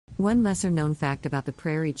One lesser-known fact about the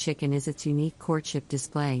prairie chicken is its unique courtship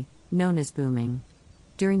display, known as booming.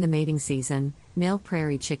 During the mating season, male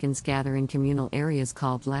prairie chickens gather in communal areas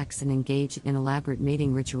called leks and engage in elaborate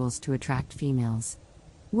mating rituals to attract females.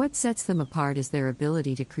 What sets them apart is their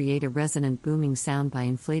ability to create a resonant booming sound by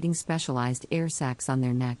inflating specialized air sacs on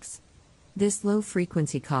their necks. This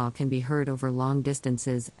low-frequency call can be heard over long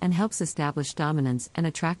distances and helps establish dominance and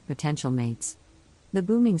attract potential mates. The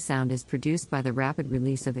booming sound is produced by the rapid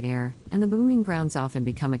release of air, and the booming grounds often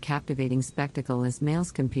become a captivating spectacle as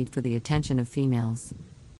males compete for the attention of females.